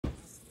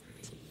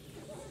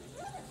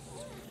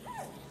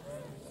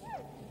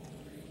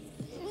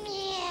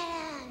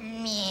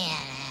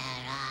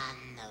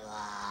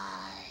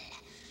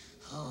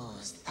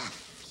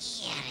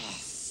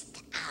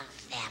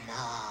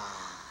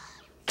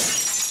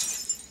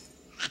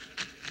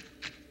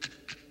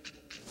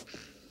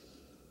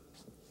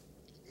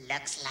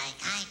Looks like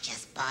I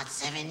just bought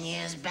 7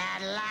 years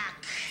bad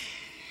luck.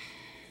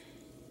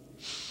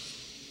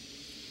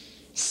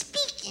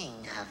 Speaking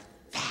of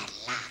bad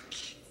luck,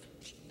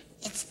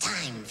 it's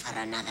time for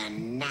another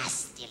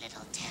nasty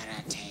little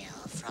terror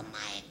tale from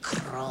my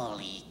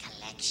Crowley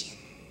collection.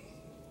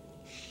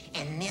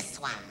 And this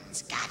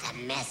one's got a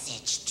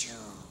message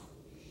too.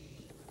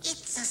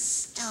 It's a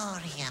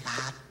story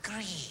about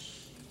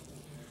greed,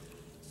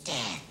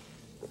 death,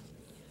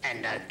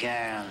 and a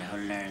girl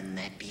who learned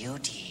that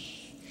beauty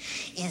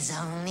is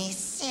only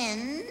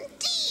sin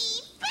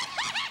deep.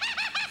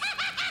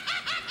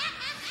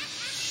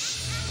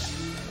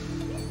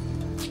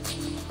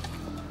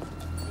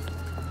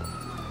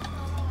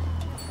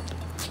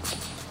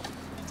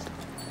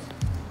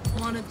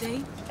 Want a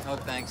date? Oh,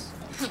 thanks.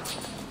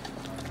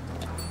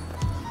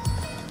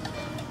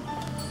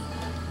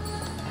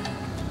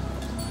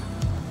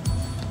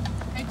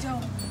 Hey,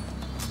 Joe.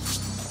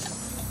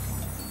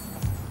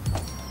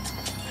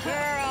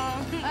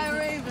 Girl. Hi,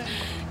 Raven.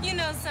 You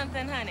know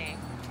something, honey?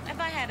 If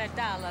I had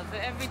 $1 for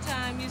every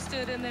time you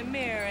stood in the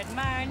mirror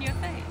admiring your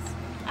face,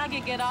 I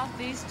could get off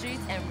these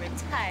streets and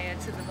retire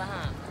to the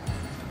Bahamas.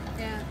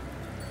 Yeah.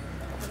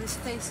 Well, this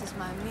face is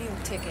my meal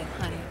ticket,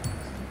 honey.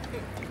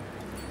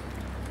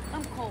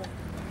 I'm cold.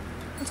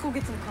 Let's go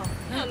get some coffee.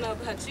 I don't know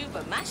about you,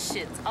 but my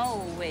shit's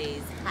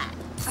always hot.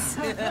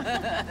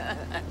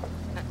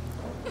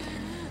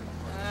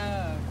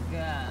 Oh,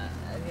 God.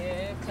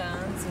 Here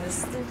comes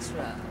Mr.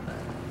 Trouble.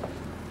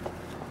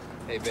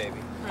 Hey,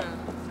 baby. Huh?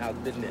 How's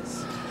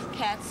business?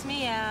 Cat's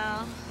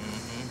meow.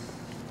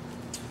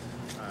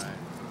 All right.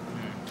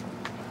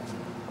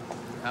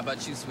 How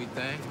about you, sweet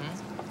thing?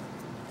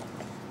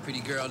 Pretty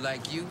girl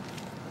like you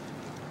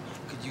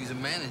could use a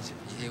manager.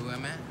 You hear where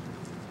I'm at?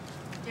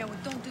 Yeah, well,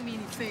 don't do me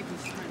any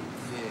favors, honey.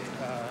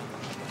 Yeah,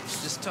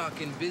 just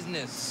talking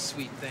business,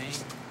 sweet thing.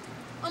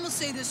 I'm gonna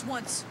say this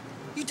once.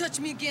 You touch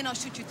me again, I'll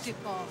shoot your dick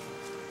off.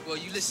 Well,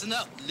 you listen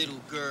up, little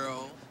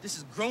girl. This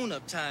is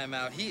grown-up time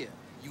out here.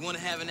 You want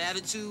to have an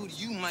attitude,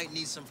 you might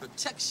need some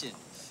protection.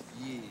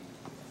 Yeah,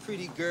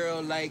 pretty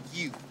girl like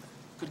you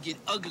could get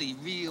ugly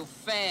real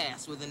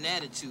fast with an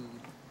attitude.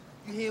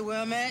 You hear where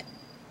I'm at?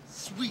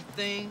 Sweet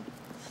thing.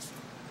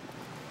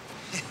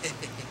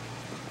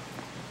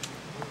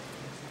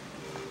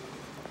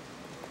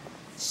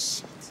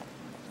 Shit.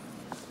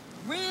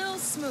 Real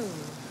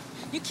smooth.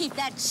 You keep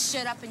that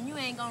shit up and you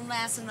ain't gonna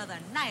last another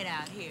night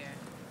out here.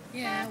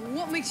 Yeah, well,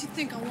 what makes you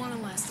think I want to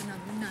last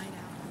another night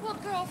out? Well,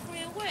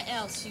 girlfriend, where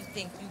else you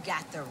think you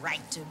got the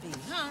right to be,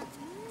 huh?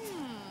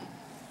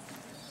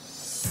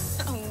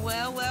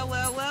 Well,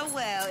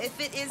 if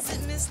it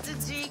isn't Mr.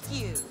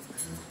 GQ.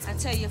 I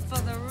tell you, for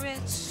the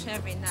rich,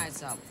 every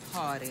night's a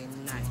party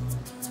night.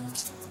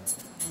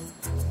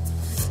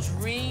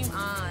 Dream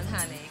on,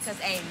 honey, because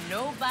ain't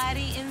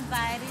nobody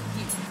invited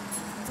you.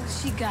 What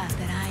she got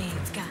that I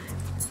ain't got?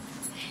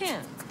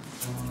 Him.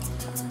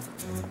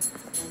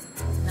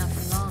 Not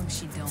for long,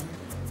 she don't.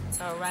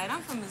 All right,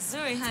 I'm from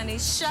Missouri, honey.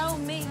 Show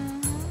me.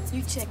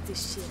 You check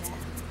this shit out.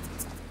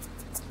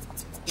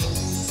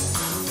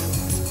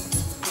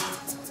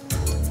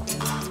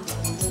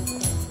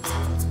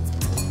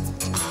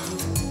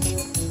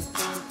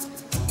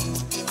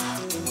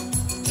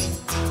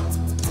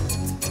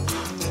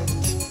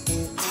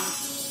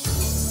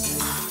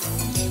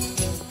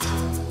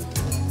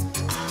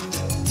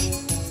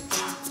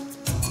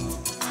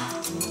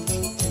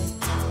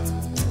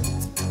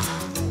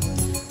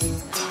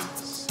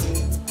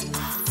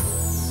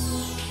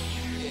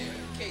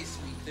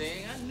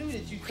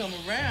 Come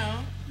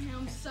around. Yeah,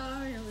 I'm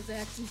sorry I was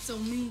acting so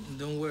mean.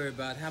 Don't worry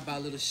about it. How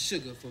about a little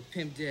sugar for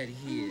Pimp Daddy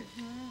here?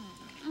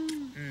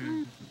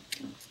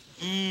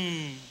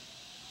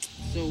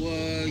 So,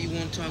 you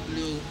want to talk a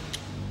little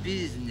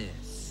business?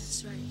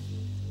 That's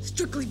right.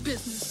 Strictly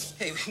business.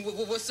 Hey,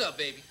 what's up,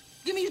 baby?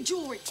 Give me your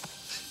jewelry.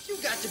 You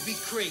got to be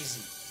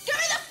crazy. Give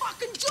me the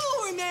fucking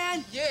jewelry,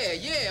 man!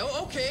 Yeah,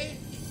 okay.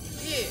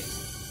 Yeah.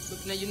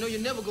 Look, now, you know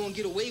you're never gonna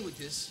get away with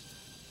this.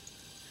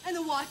 And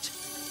the watch.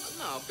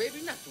 No,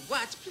 baby, not the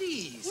watch,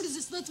 please. What is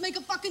this? Let's make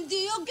a fucking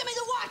deal? Give me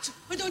the watch!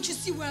 Or don't you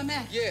see where I'm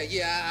at?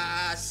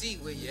 Yeah, I see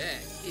where you're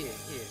at. Here.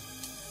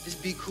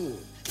 Just be cool.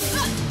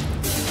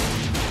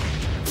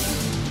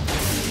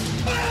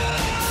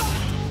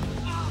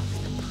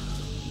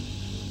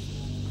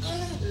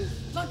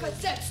 Like I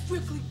said,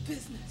 strictly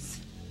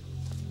business.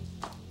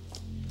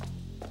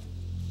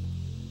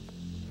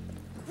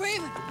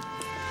 Raven!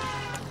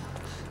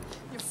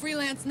 You're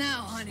freelance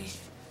now, honey.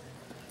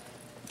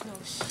 No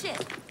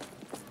shit.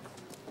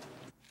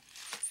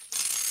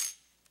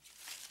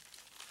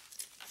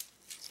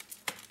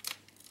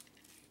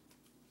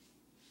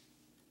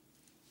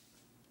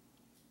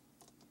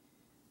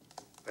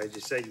 Why'd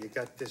you say you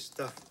got this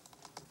stuff?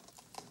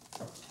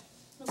 An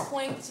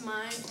acquaintance of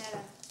mine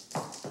had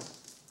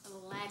a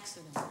little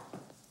accident.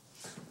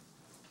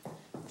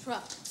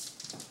 Truck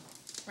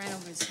ran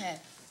over his head.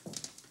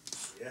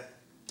 Yeah.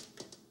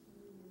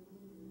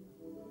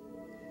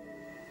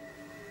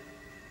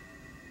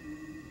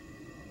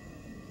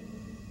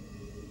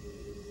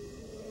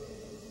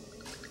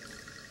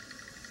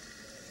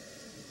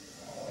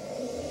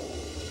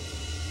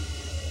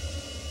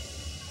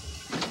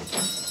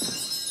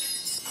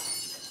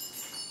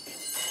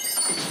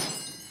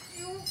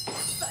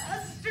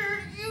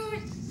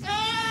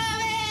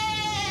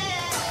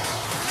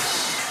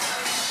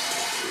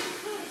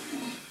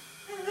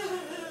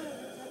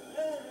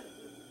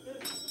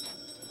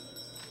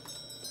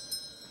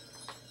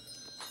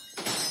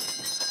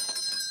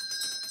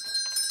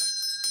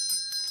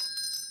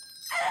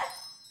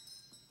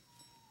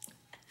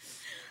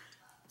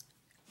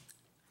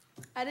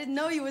 I didn't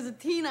know you was a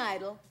teen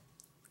idol.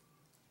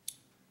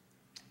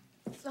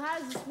 So how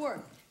does this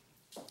work?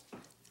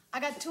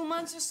 I got 2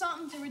 months or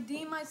something to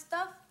redeem my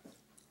stuff?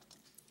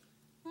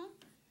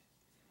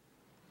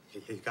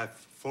 You got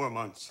 4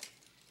 months,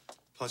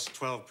 plus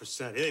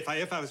 12%.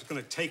 If I was going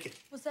to take it.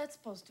 What's that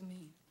supposed to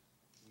mean?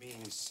 It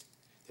means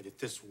that if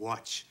this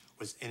watch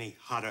was any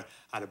hotter,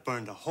 I'd have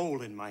burned a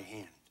hole in my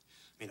hand.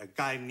 I mean, a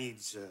guy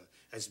needs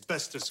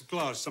asbestos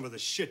gloves, some of the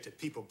shit that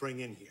people bring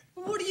in here.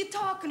 What are you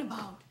talking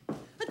about?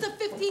 It's a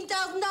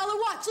 $15,000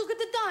 watch. Look at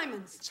the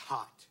diamonds. It's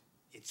hot.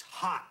 It's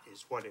hot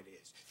is what it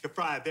is. You could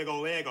fry a big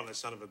old egg on the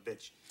son of a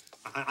bitch.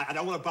 I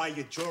don't want to buy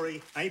your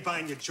jewelry. I ain't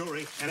buying your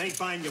jewelry, and I ain't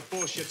buying your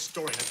bullshit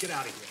story. Now get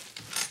out of here.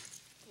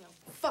 You know,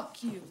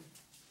 fuck you.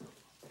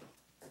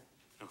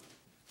 No,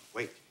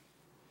 wait.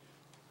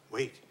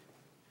 Wait.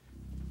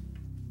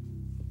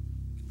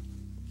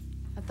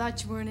 I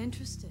thought you weren't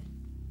interested.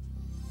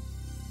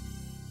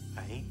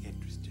 I ain't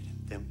interested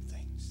in them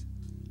things.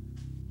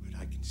 But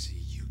I can see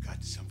you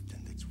got something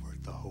that's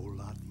worth a whole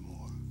lot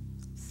more.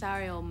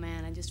 Sorry, old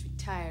man. I just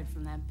retired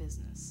from that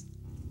business.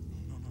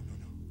 No.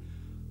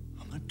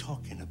 I'm not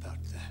talking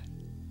about that.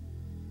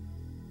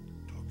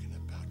 I'm talking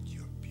about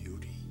your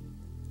beauty.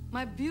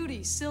 My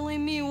beauty? Silly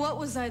me. What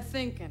was I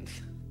thinking?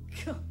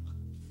 You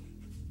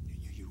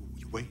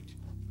wait.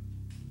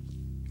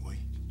 Wait.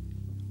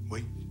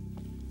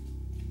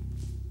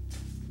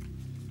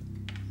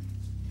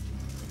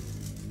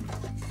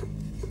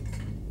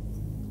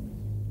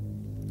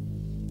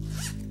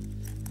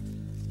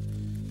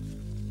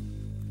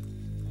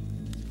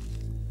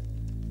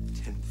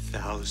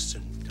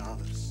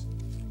 $10,000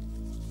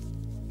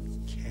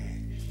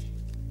 cash.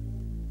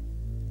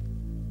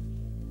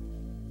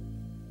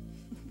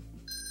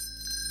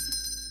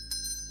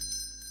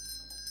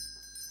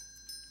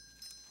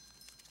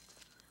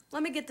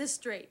 Let me get this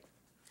straight.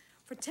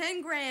 For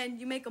 10 grand,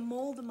 you make a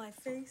mold of my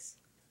face?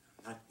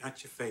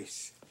 Not your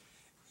face.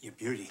 Your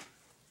beauty.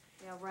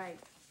 Yeah, right.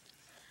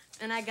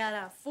 And I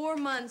got 4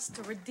 months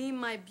to redeem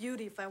my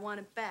beauty if I want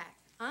it back,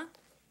 huh?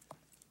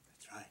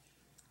 That's right.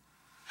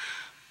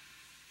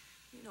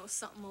 You know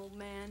something, old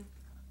man?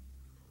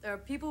 There are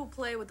people who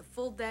play with the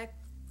full deck,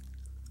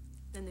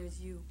 then there's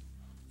you.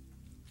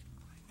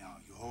 Now,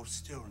 you hold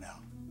still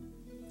now.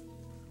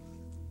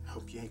 I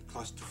hope you ain't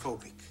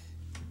claustrophobic.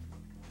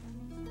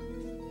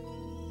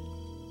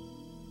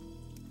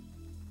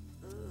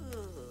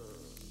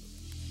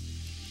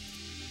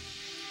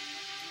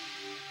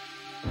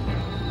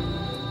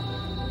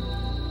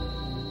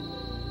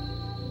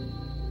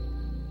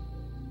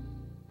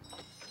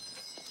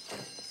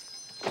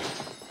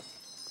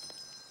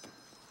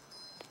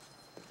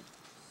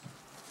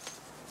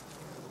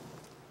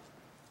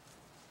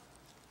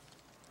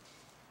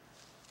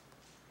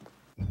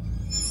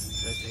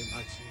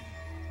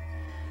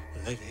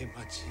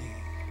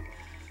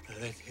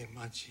 Lete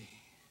machi.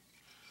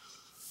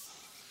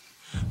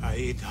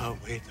 Aida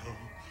wedo.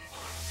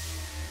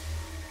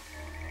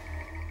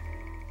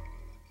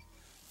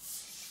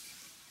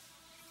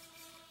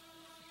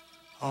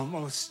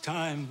 Almost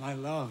time, my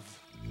love.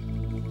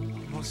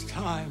 Almost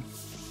time.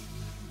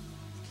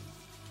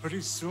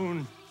 Pretty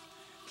soon,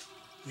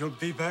 you'll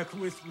be back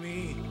with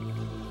me.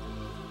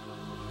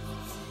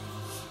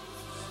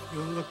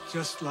 You'll look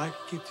just like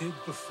you did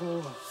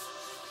before.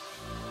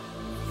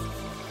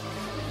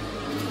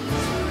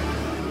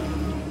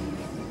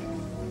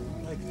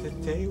 Like the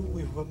day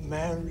we were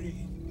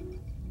married.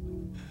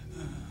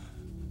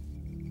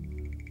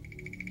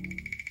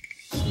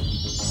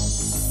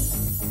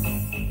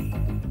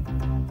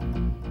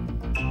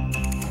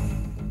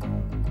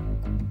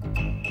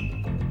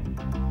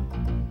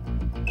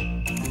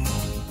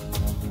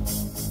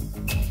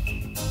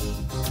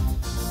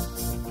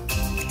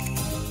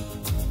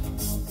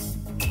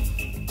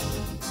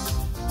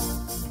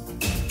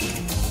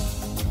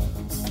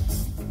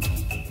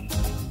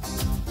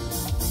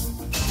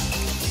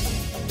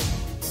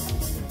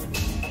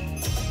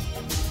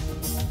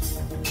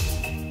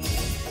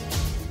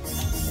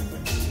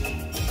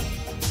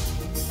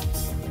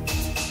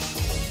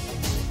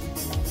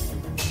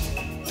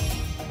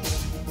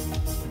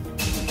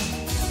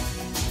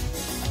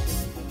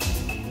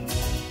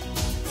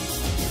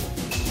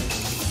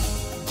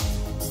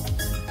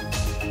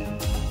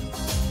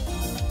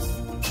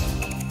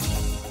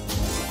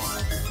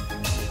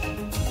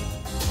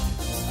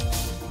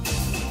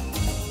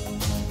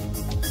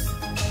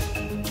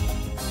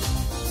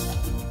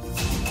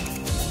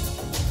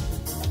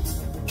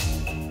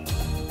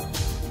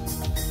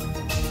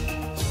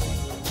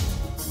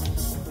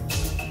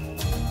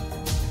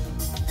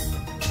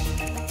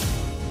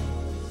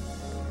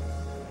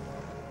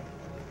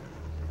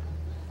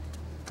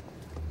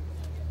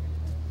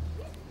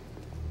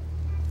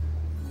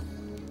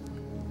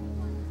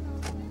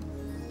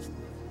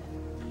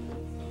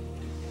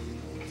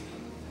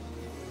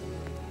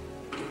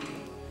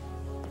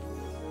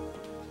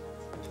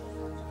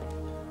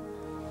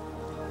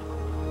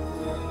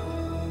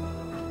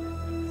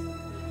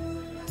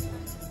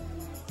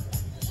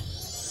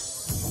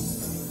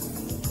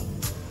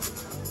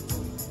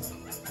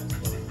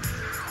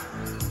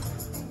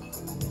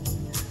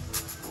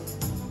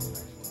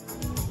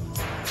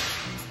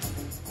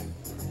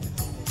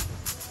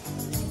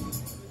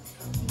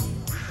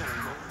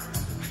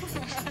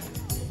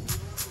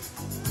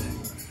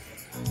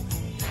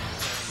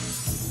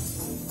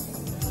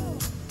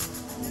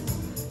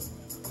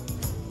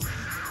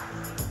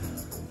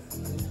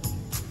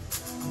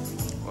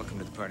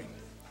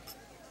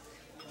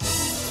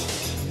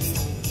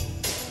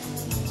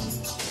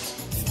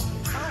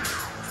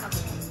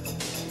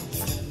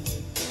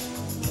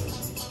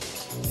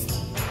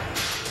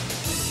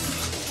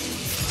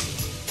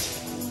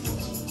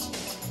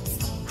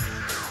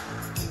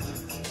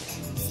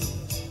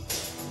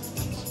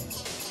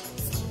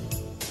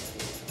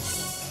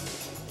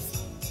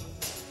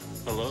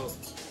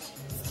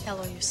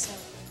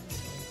 yourself.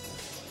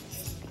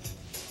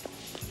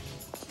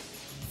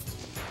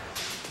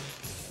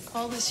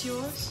 All this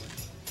yours?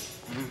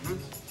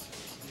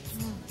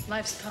 Mm-hmm.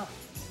 Life's tough.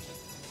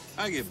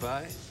 I get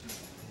by.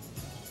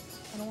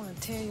 I don't want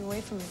to tear you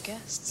away from your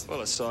guests.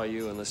 Well, I saw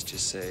you, and let's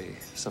just say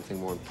something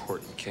more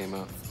important came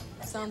up.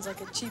 Sounds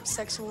like a cheap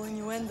sexual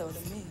innuendo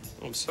to me.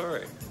 I'm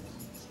sorry.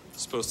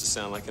 It's supposed to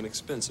sound like an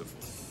expensive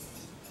one.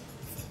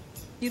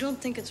 You don't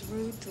think it's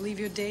rude to leave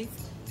your date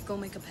to go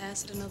make a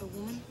pass at another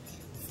woman?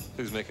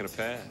 Who's making a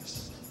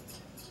pass?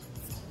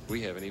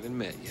 We haven't even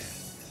met yet.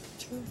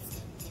 True.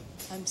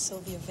 I'm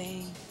Sylvia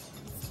Vane.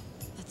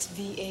 That's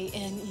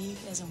V-A-N-E,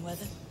 as in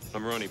weather.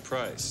 I'm Ronnie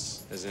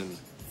Price, as in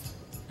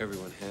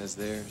everyone has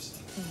theirs.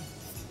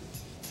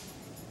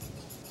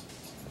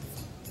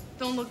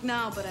 Don't look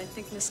now, but I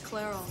think Miss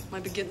Claro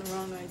might be getting the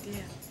wrong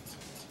idea.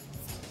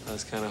 I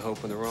was kind of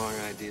hoping the wrong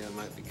idea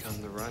might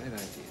become the right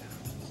idea.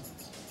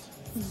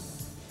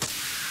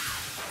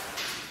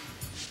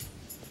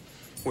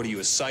 What are you,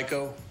 a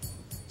psycho?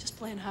 Just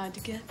playing hard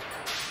to get.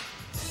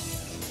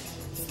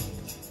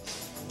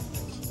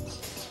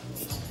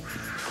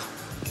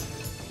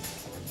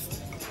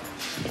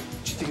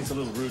 Do you think it's a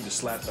little rude to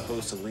slap the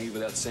host and leave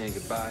without saying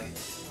goodbye?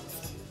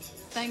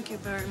 Thank you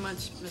very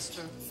much,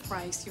 Mr.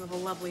 Price. You have a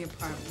lovely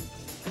apartment.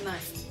 Good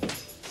night.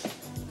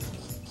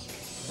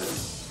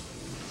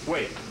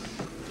 Wait.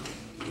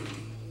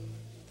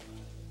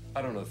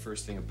 I don't know the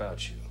first thing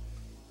about you.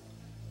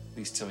 At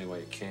least tell me why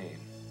you came.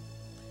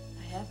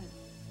 I haven't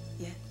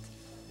yet.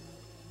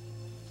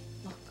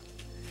 Look,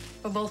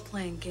 we're both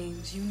playing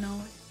games. You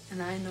know it,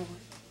 and I know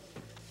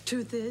it.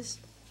 Truth is,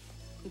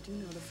 you do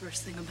know the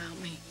first thing about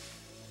me.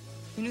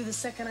 You knew the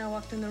second I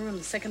walked in the room,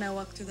 the second I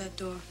walked through that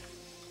door.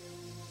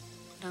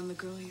 But I'm the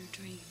girl of your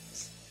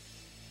dreams,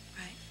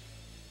 right?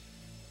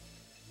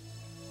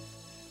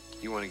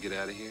 You want to get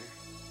out of here?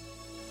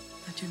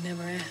 But you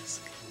never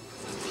ask.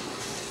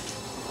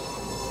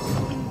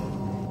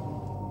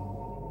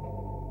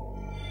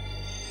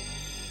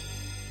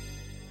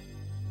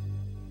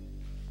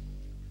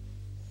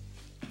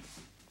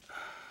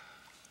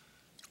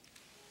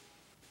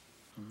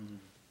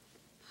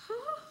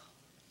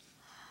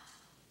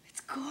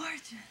 It's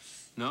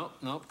gorgeous.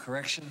 Nope,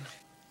 correction.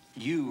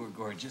 You are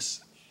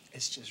gorgeous.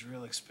 It's just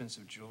real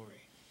expensive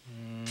jewelry.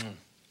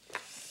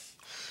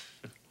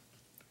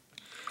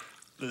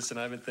 Listen,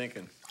 I've been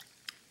thinking.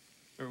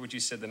 Remember what you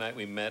said the night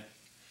we met?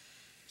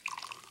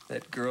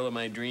 That girl of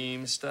my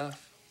dreams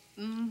stuff?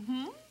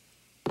 Mm-hmm.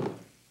 Well,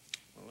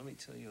 let me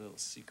tell you a little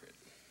secret.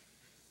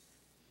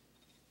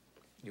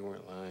 You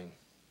weren't lying.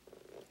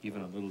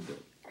 Even a little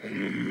bit.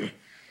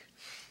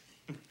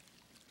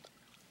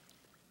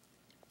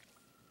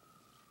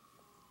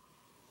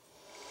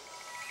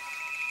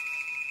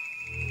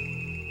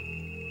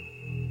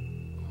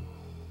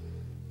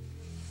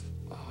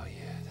 Oh,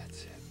 yeah,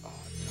 that's it. Oh,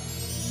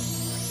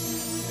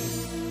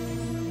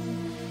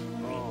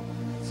 God. Oh,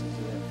 this is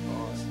it.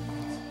 Oh,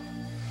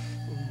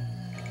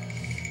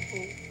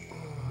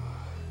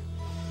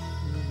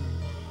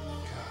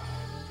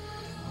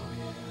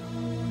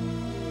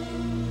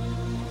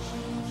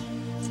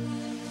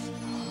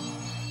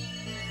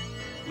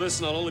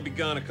 Listen, I'll only be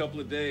gone a couple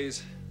of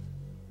days.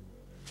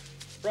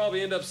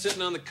 Probably end up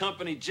sitting on the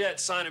company jet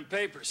signing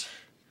papers.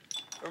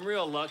 If I'm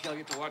real lucky, I'll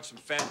get to watch some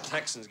fat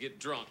Texans get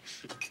drunk.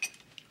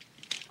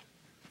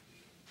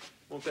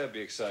 Won't that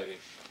be exciting?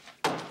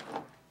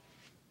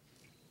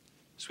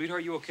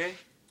 Sweetheart, you okay?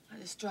 I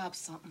just dropped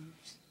something.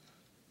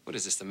 What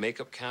is this, the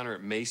makeup counter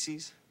at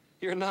Macy's?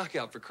 You're a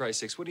knockout, for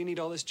Christ's sakes. What do you need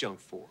all this junk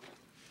for?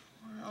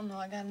 I don't know.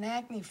 I got an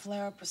acne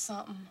flare-up or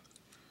something.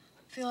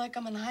 I feel like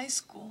I'm in high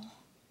school.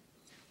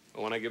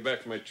 Well, when I get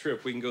back from my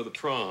trip, we can go to the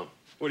prom.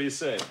 What do you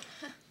say?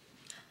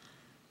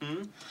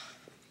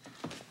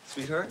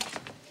 Sweetheart?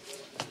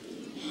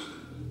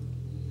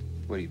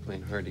 What, are you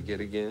playing hard to get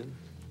again?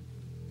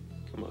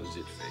 Come on,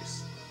 zit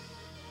face.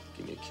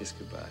 Give me a kiss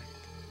goodbye.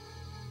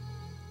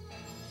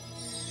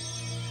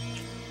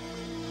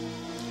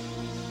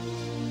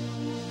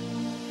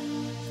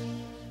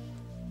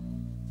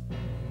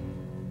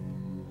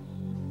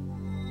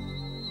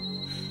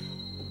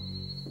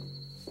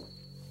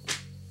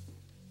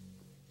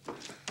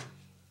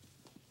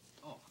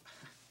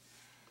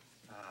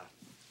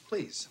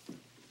 Please,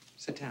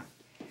 sit down.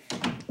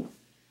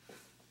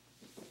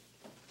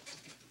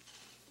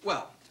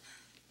 Well,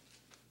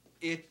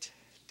 it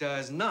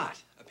does not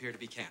appear to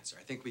be cancer.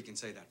 I think we can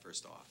say that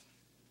first off.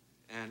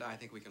 And I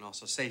think we can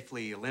also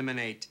safely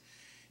eliminate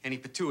any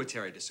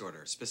pituitary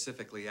disorder,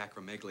 specifically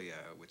acromegalia,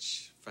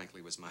 which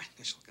frankly was my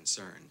initial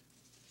concern.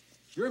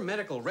 Your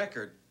medical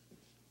record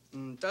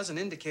doesn't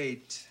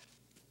indicate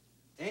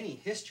any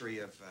history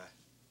of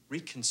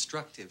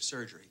reconstructive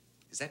surgery.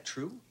 Is that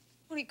true?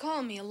 What are you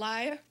calling me, a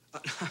liar?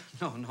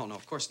 No,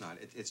 of course not.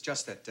 It's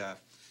just that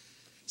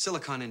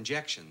silicone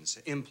injections,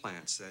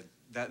 implants,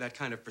 that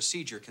kind of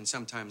procedure can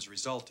sometimes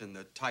result in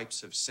the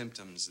types of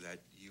symptoms that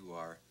you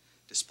are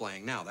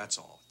displaying now, that's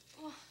all.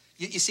 Oh.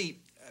 You see,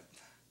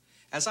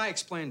 as I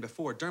explained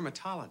before,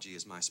 dermatology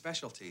is my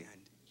specialty,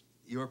 and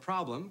your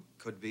problem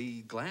could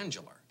be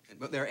glandular.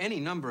 But there are any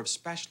number of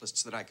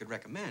specialists that I could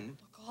recommend.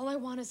 Look, all I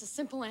want is a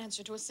simple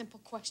answer to a simple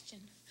question.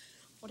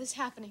 What is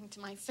happening to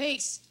my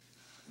face?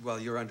 Well,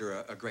 you're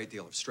under a great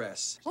deal of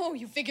stress. Oh,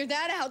 you figured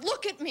that out.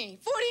 Look at me.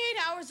 48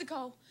 hours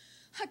ago,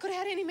 I could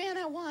have had any man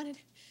I wanted.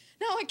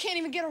 Now I can't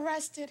even get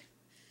arrested.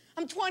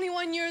 I'm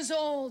 21 years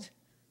old.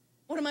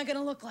 What am I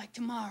gonna look like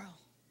tomorrow?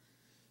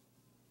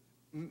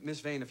 Miss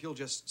Vane, if you'll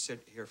just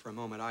sit here for a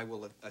moment, I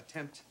will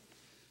attempt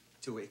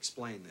to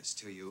explain this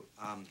to you.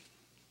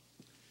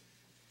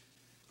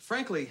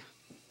 Frankly,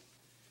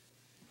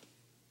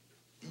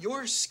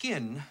 your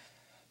skin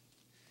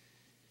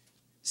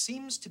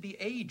seems to be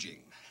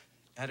aging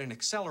at an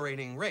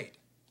accelerating rate.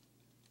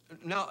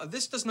 Now,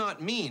 this does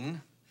not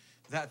mean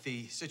that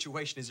the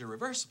situation is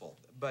irreversible,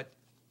 but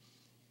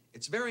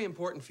it's very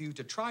important for you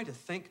to try to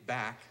think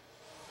back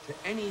to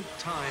any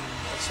time,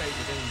 let's say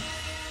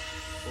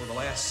within the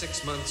last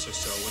 6 months or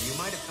so, when you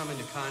might have come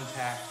into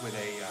contact with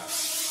a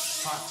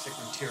toxic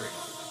material.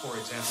 For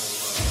example,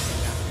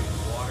 contaminated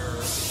water,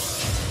 or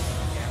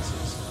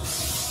gases,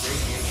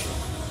 radiation,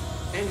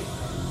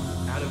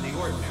 anything out of the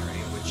ordinary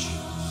which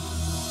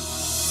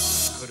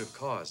could have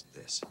caused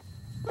this.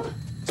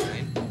 Miss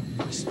Vane?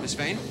 Miss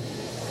Vane?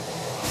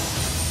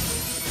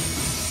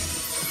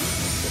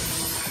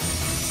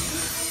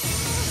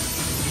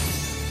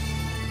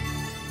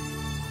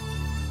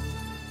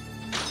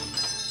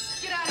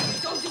 Get out of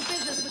here. Don't do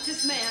business with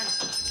this man.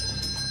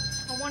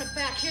 I want it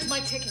back. Here's my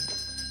ticket.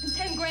 And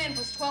 10 grand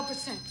plus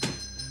 12%.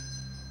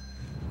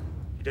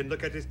 You didn't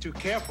look at this too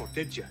careful,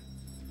 did you?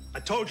 I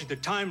told you the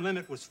time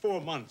limit was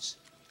 4 months.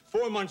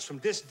 4 months from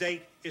this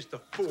date is the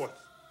 4th.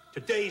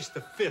 Today's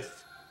the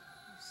 5th.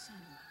 You son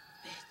of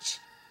a bitch.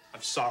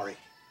 I'm sorry.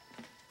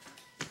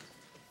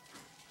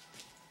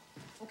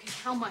 Okay,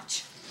 how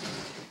much?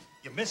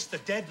 You missed the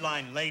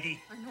deadline,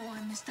 lady. I know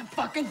I missed the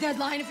fucking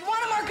deadline. If you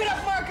want to mark it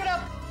up, mark it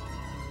up.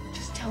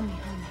 Just tell me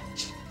how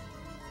much.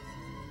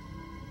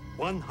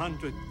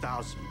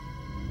 100,000.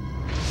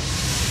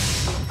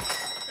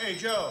 Hey,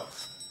 Joe.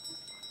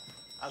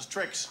 How's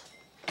tricks?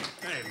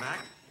 Hey, Mac.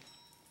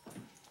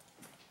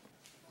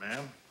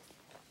 Ma'am?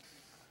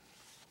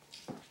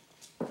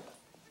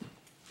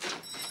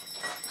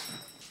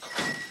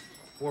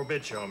 Poor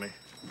bitch, homie.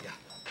 Yeah.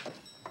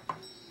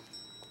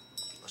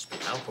 Must be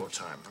Alpo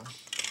time, huh?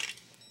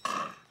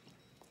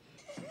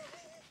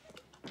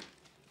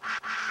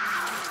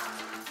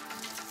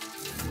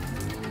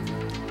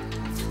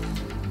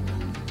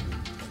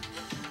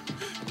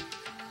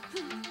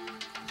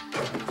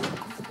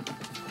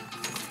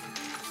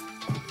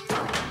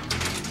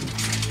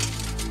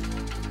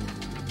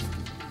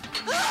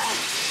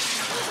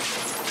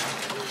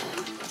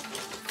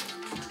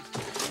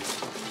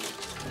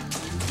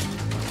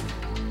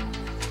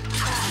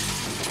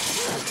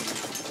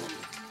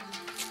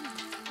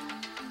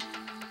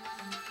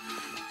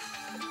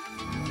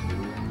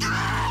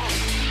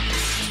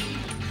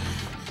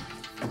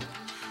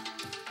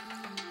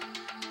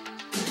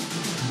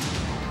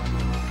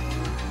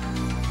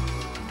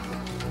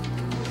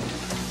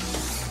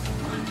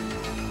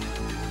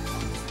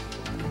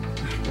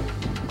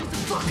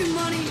 Fucking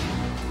money.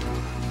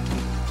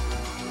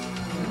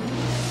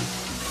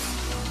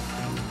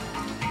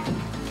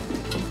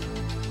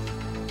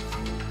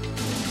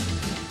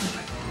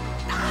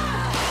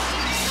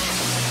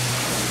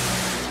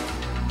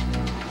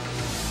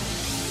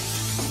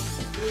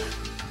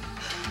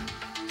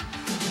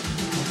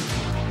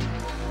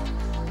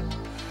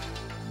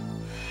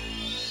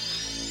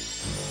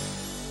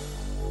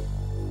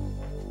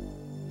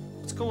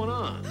 What's going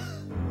on?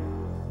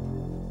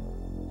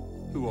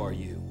 Who are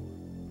you?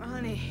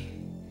 Ronnie.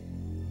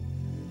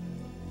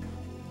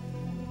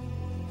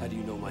 How do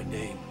you know my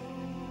name?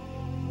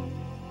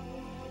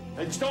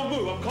 Hey, just don't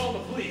move. I'm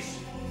calling the police.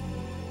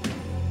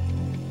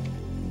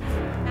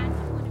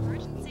 911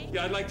 emergency?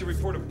 Yeah, I'd like to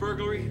report a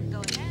burglary.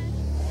 Go ahead.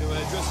 Yeah, my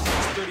address is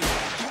 30.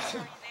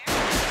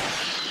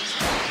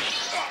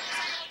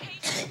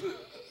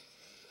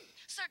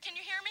 Sir, can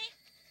you hear me?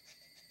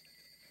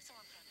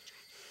 Someone put on the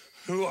track.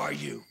 Who are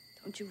you?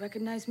 Don't you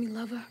recognize me,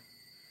 lover?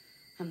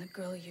 I'm the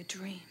girl of your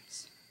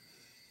dreams.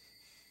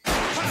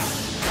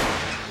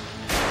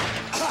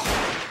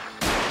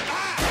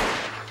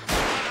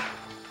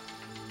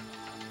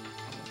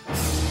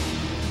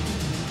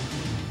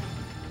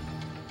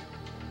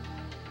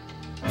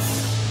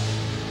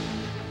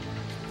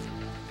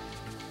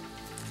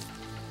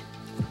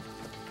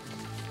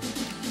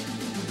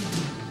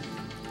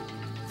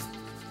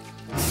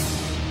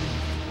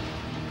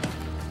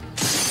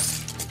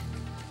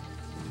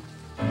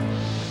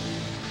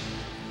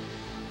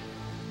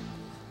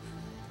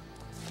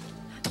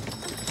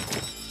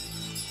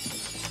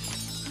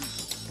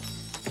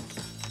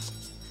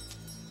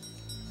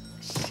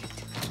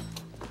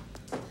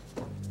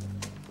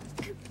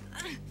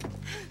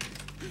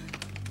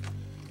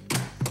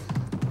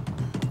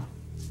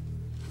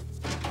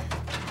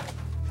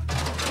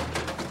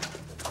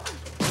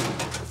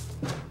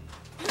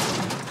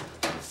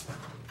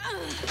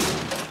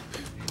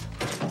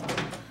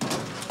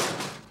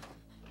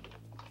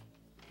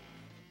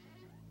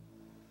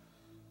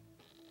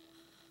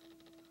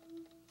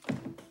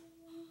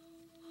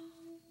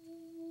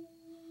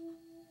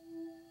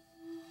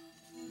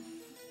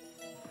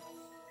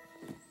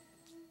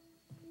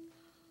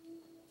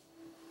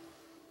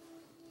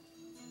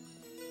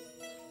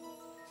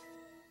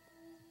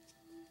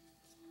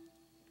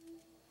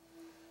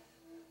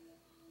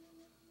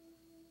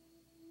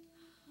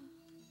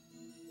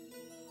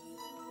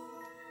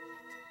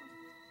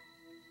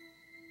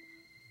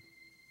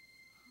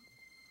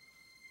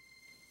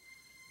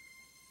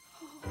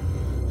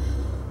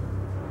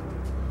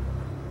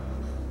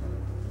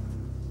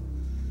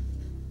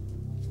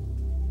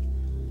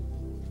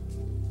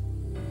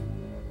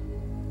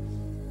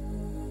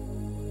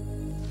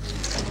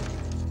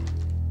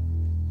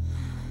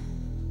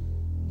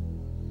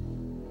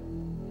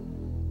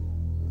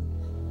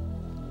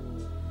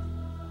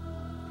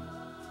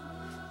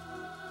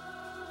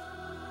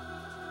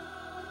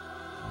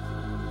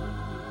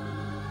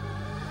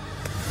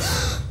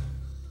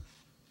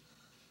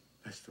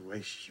 That's the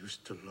way she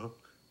used to look.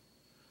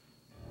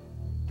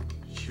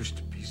 She used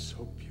to be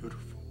so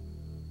beautiful.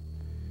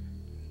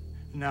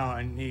 Now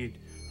I need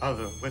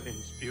other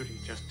women's beauty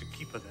just to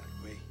keep her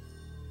that way.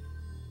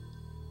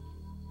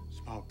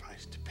 Small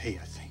price to pay,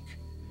 I think.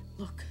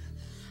 Look,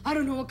 I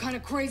don't know what kind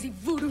of crazy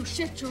voodoo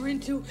shit you're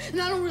into,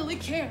 and I don't really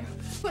care.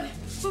 But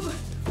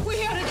we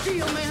had a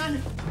deal,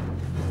 man.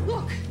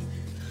 Look.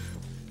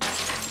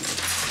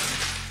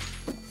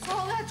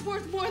 All that's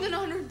worth more than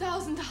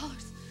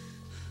 $100,000.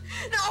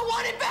 Now I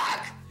want it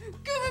back!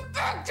 Give it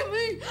back to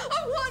me!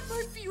 I want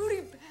my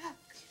beauty back!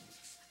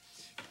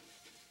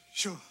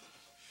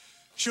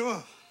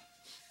 Sure.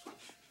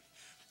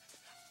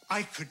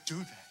 I could do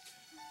that.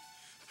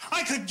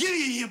 I could give you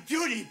your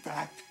beauty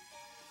back.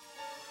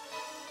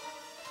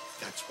 If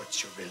that's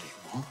what you really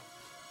want.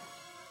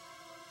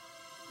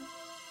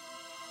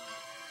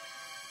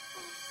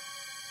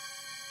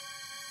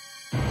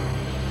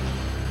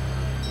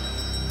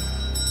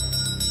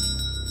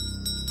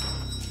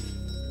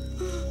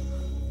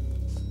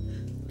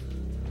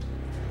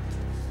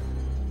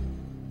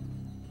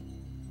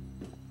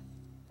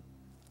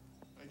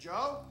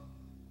 Joe?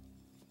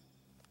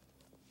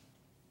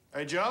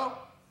 Hey, Joe?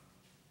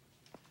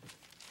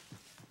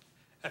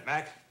 Hey,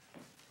 Mac.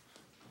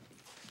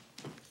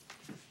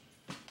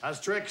 How's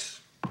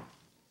tricks? Did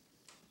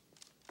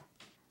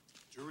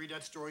you read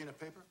that story in the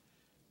paper?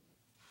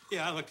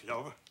 Yeah, I looked it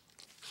over.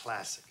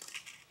 Classic.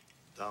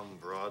 Dumb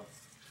broad.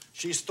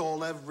 She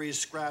stole every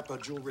scrap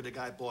of jewelry the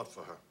guy bought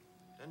for her.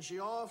 Then she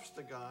offs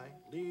the guy,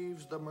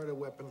 leaves the murder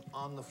weapon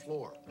on the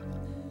floor. Do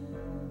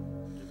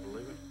you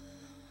believe it?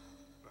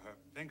 Her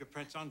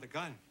fingerprints on the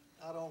gun.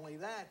 Not only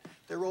that,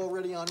 they're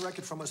already on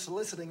record from a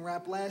soliciting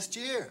rap last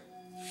year.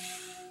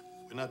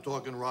 We're not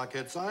talking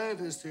rocket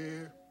scientist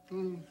here.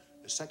 The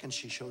second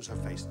she shows her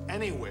face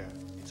anywhere,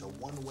 it's a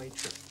one-way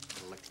trip to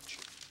the electric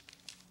chair.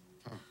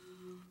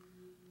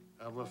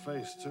 Have a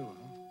face, too,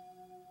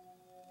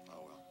 huh?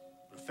 Oh, well.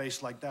 With a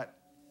face like that,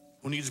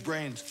 who needs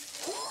brains?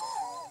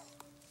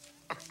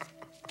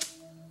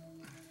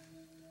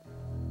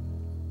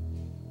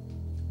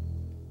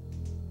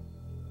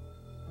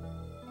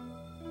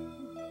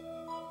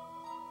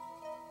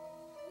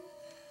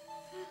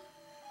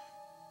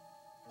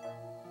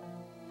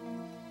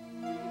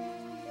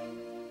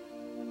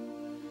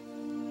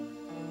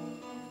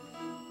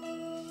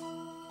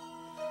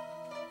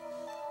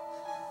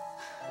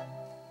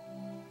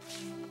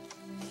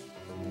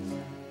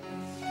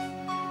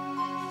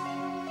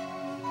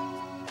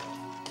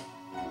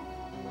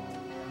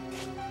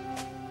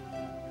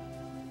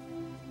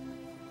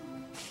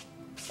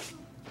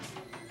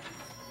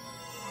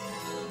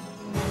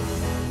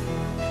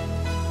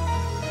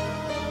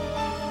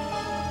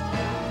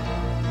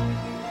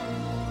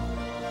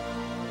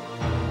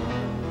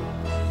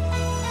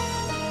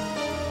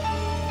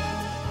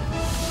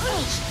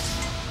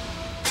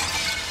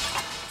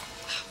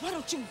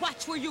 You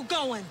watch where you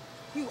going,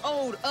 you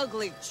old,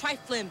 ugly,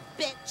 trifling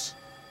bitch.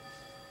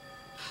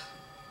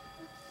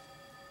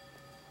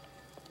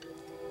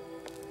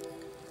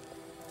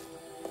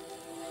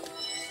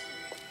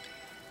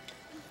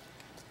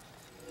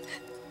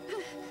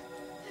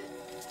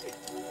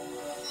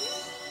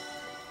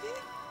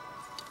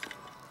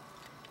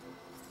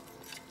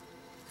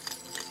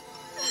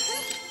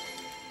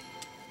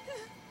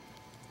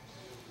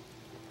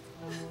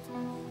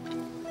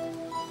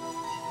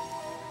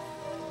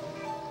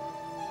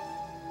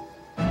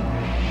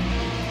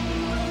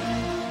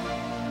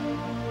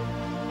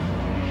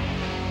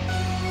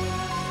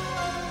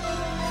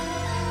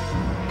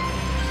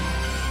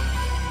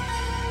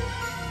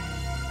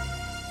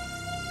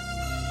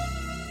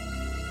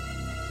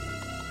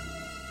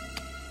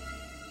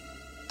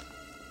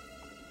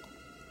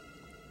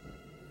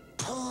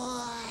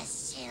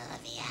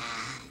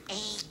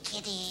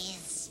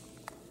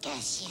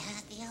 Guess you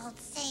heard the old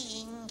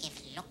saying,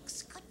 if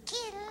looks could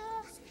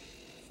kill.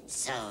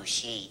 So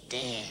she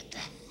did.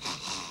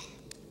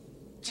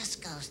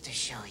 Just goes to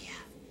show you,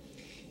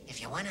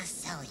 if you want to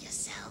sell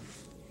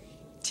yourself,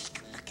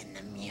 take a look in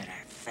the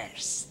mirror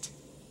first.